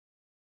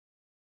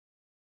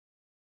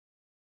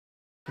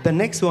The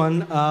next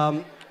one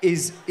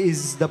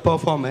is the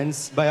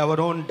performance by our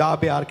own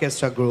Derby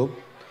Orchestra group.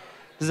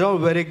 These are all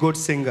very good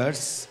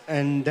singers,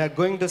 and they're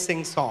going to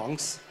sing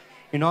songs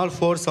in all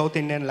four South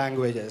Indian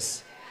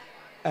languages.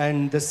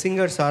 And the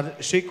singers are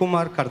Shri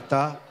Kumar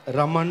Karta,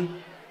 Raman,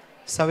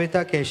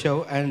 Savita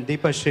Keshav, and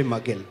Deepashri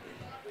Magil.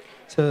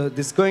 So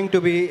this is going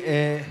to be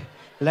a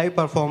live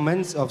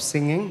performance of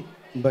singing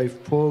by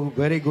four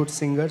very good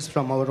singers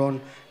from our own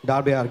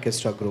Derby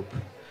Orchestra group.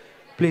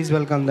 Please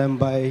welcome them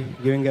by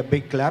giving a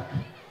big clap.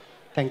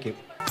 Thank you.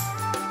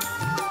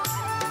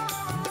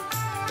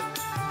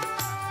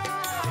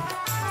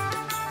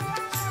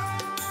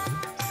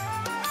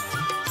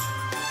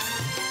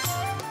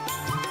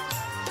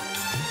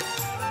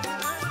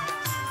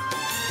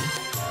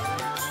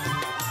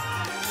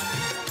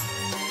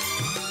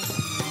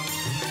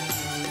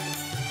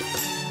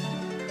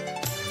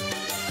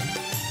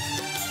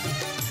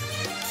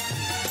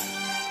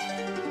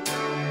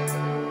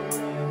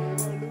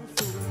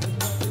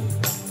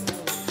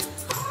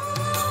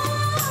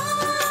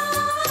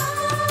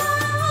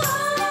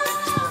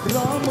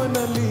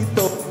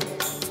 ರಾಮನಲ್ಲಿತೋ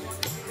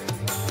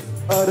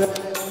ಅರ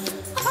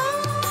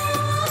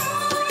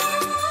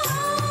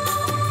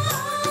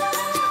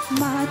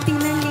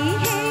ಮಾತಿನಲ್ಲಿ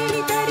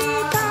ಹೇಳಿದರೆ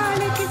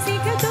ತಾಳಕ್ಕೆ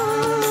ಸಿಗದು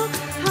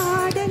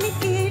ಹಾಡಲಿ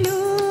ಕೇಳು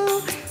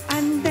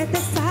ಅಂದದ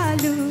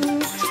ಸಾಲು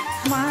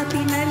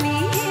ಮಾತಿನಲ್ಲಿ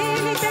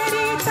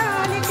ಹೇಳಿದರೆ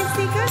ತಾಳಕ್ಕೆ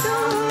ಸಿಗದು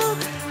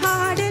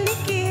ಹಾಡಲಿ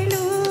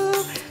ಕೇಳು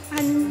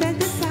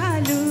ಅಂದದ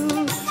ಸಾಲು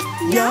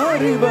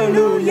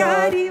ಯಾರಿವಳು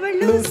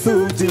ಯಾರಿವಳು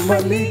ಸೂಜಿ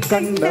ಮಲ್ಲಿ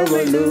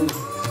ಕಂಡವಳು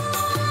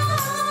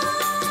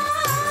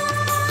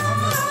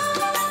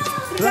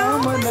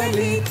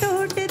ರಾಮನಲ್ಲಿ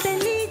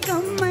ತೋಟದಲ್ಲಿ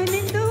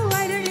ಗಮ್ಮನೆಂದು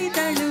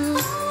ಅರಳಿದಳು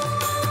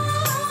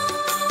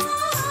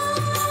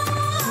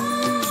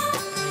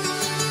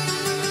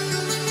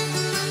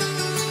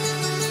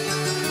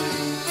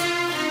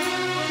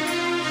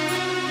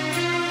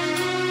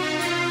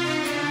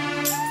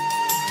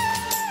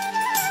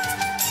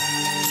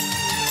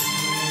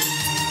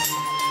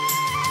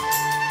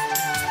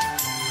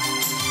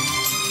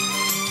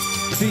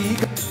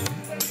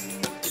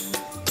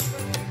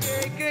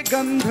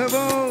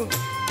ಗಂಧವೋ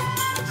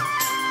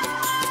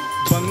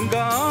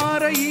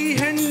ಬಂಗಾರ ಈ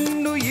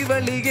ಹೆಣ್ಣು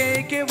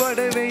ಇವಳಿಗೇಕೆ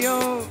ಒಡವೆಯೋ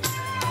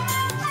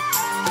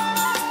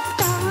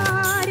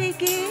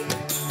ತಾರಿಗೆ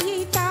ಈ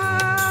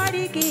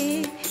ತಾರಿಗೆ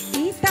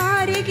ಈ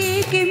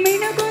ತಾರಿಗೇಕೆ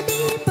ಮಿಣುಗು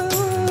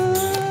ದೀಪವೋ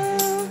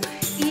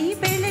ಈ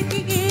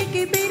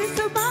ಬೆಳಕಿಗೇಕೆ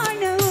ಬಿರುಸು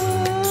ಬಾಣವೋ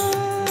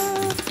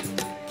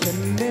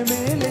ಕೆನ್ನೆ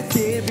ಮೇಲೆ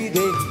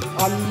ಸೇಬಿದೆ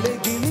ಅಲ್ಲೇ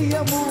ಗಿಳಿಯ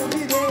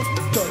ಮೂಡಿದೆ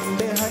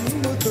ತೊಂಡೆ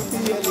ಹಣ್ಣು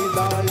ತುಟಿಯಲಿ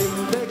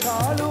ದಾಳಿಂಬೆ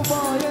ಕಾಲು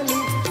ಬಾಯಲಿ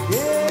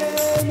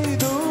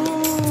ಏನಿದು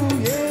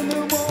ಏನು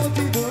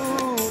ಮೋದಿದು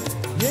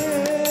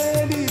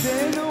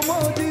ಏನಿದೇನು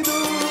ಮೋದಿದು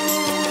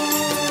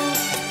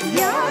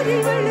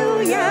ಯಾರಿವಳು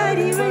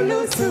ಯಾರಿವಳು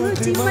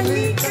ಸೂಜಿ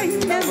ಮಲ್ಲಿ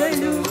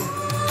ಕಂಡವಳು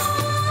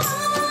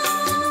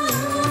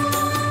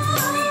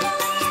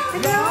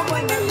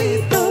ರಾಮನಲ್ಲಿ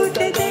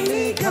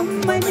ತೋಟದಲ್ಲಿ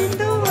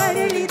ಗಮ್ಮನೆಂದು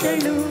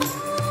ಅರಳಿದಳು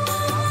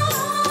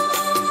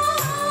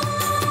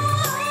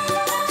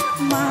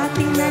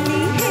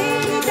ಮಾತಿನಲ್ಲಿ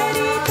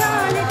ಹೇಳಿದರೆ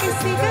ತಾಳಕ್ಕೆ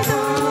ಸಿಗದು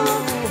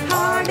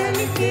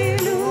ಹಾಡಲಿ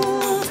ಕೇಳು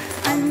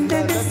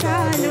ಅಂದದ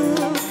ಸಾಲು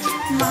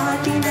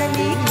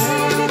ಮಾತಿನಲ್ಲಿ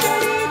ಹೇಳಿದರೆ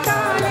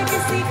ತಾಳಕ್ಕೆ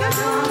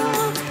ಸಿಗದು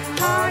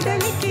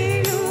ಹಾಡಲಿ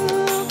ಕೇಳು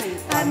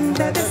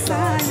ಅಂದದ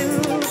ಸಾಲು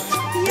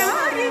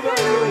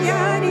ಯಾರಿವಳು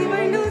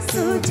ಯಾರಿವಳು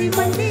ಸೂಜಿ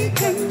ಮಲ್ಲಿ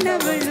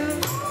ಕಣ್ಣವಳು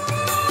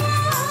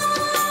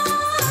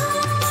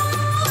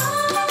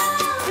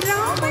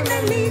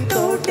ರಾಮನಲ್ಲಿ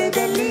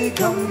ತೋಟದಲ್ಲಿ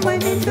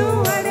ಗಮ್ಮನೆಂದು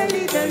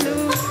ಅರಳಿದಳು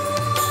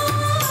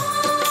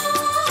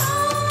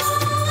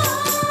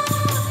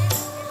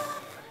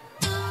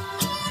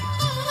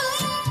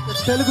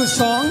Telugu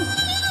song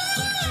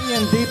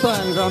and Deepa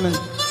and Raman.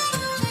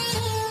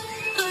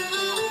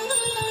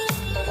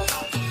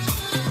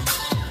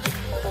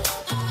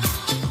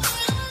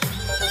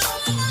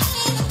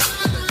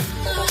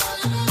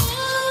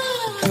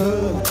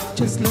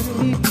 Just let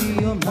me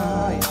be your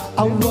mind.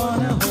 I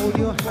wanna hold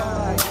your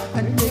high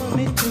and take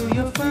me to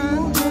your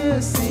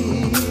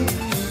fantasy.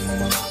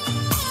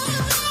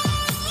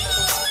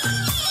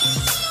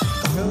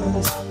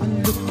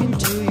 And look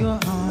into your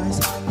eyes,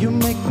 you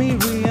make me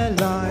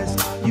realize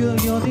you're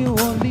the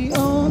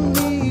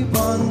only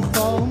one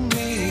for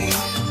me.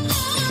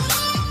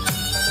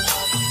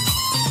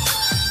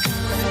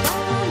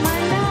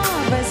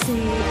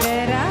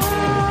 ಮನವಸೀಕರ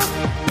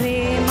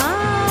ಪ್ರೇಮಾತುರ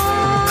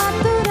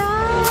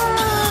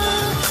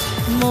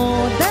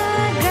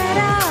ಮೋದಗರ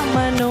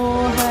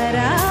ಮನೋಹರ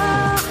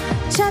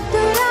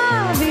ಚತುರ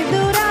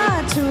ವಿದುರ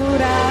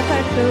ಚೂರ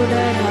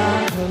ಕಟ್ಟುದರ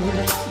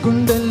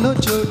గుండెల్లో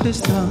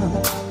చోటిస్తా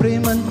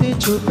ప్రేమంతే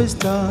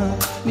చూపిస్తా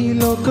నీ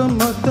లోకం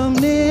మొత్తం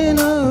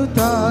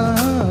నేనవుతా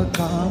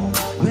కాం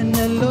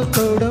వెన్నెల్లో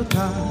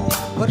తోడవుతా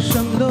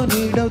వర్షంలో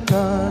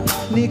నీడవుతా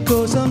నీ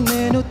కోసం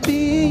నేను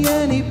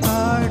తీయని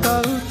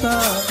పాడవుతా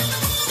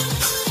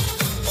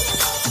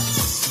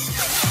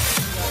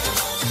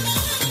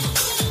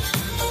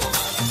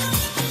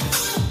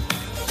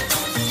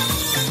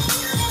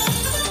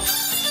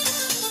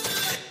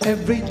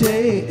Every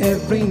day,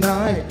 every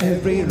night,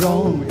 every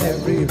round,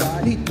 every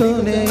ride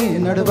నీతోనే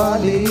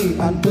నడవాలి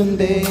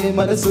అంటుందే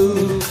మనసు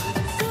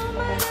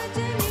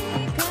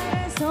సుమరజనీకర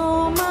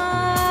సోమా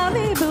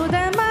విబుధ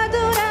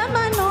మధుర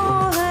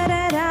మనోహర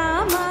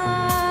రామా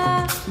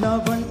నా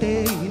వంటే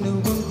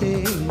నువ్వుంటే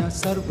నా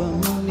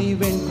సర్వము నీ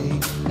వెంటే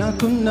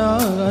నాకున్నా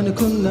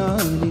అనుకున్నా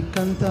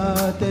నీకంతా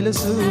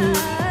తెలుసు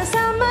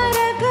సమర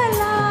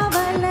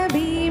కళావల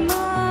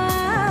భీమా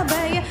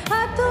భయ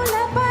అతుల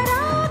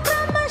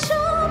పరాక్రమ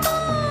శోభా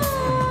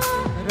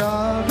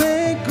రావే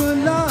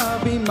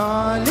గులాబీ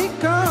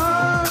మాలిక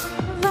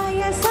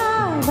వయసా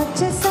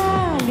వచ్చసా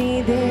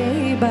నీదే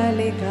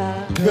బాలిక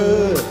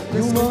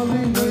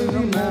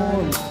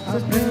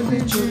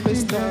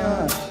చూపిస్తా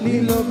నీ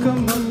లోకం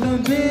ముందు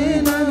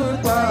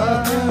నేనవుతా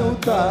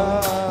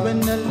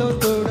వెన్నెల్లో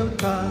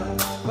తోడవుతా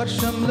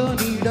వర్షంలో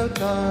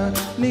నీడవుతా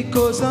నీ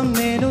కోసం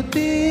నేను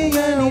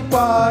తీయని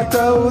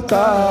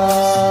పాటవుతా